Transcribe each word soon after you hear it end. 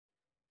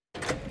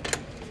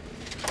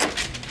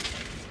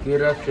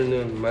Good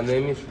afternoon. My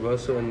name is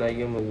Russell and I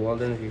am a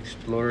wilderness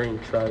explorer in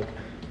Tribe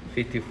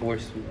 54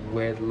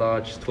 Sweat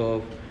Lodge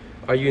 12.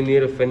 Are you in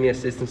need of any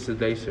assistance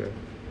today, sir?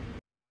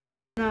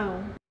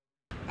 No.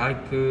 I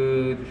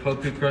could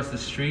help you cross the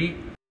street.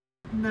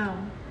 No.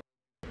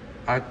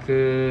 I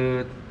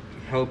could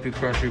help you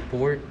cross your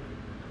port.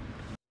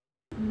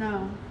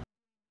 No.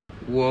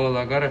 Well,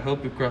 I gotta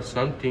help you cross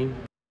something.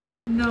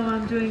 No,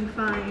 I'm doing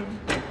fine.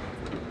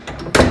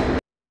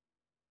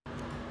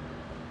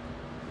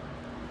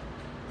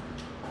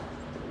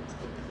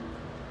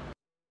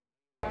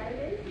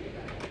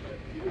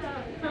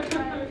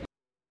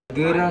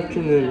 Good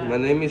afternoon. My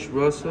name is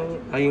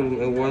Russell. I am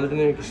a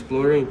wilderness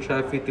explorer in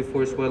Tribe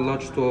 54 Sweat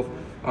Lodge 12.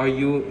 Are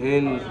you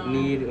in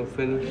need of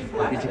any?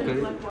 Did you get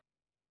it?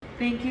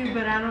 Thank you,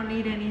 but I don't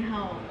need any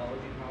help.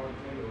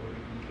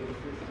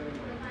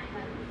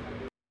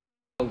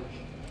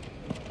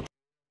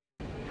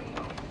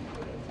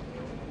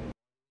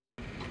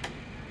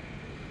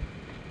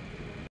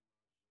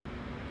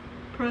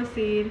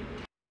 Proceed.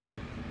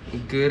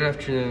 Good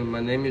afternoon.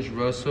 My name is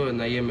Russell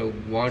and I am a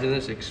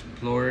wilderness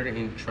explorer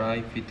in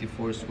Tribe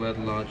 54 Sweat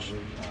Lodge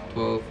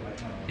 12.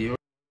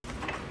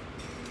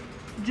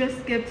 Just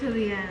skip to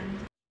the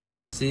end.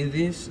 See,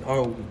 these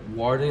are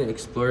Warden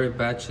Explorer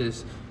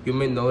badges. You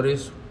may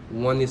notice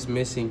one is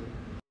missing.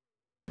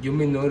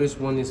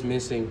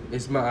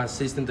 It's my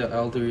assistant, the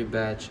elderly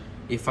badge.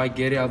 If I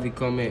get it, I'll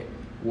become a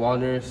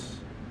wilderness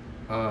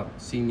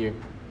senior.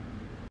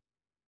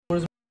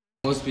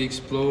 Must be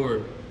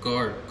explorer.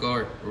 Guard,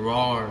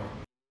 roar.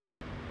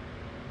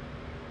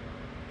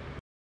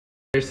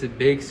 There's a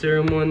big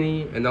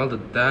ceremony and all the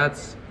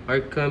dads are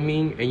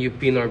coming and you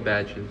pin our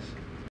badges.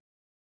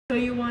 So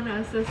you want to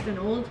assist an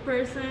old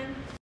person?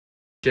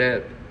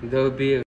 Jet, there'll be a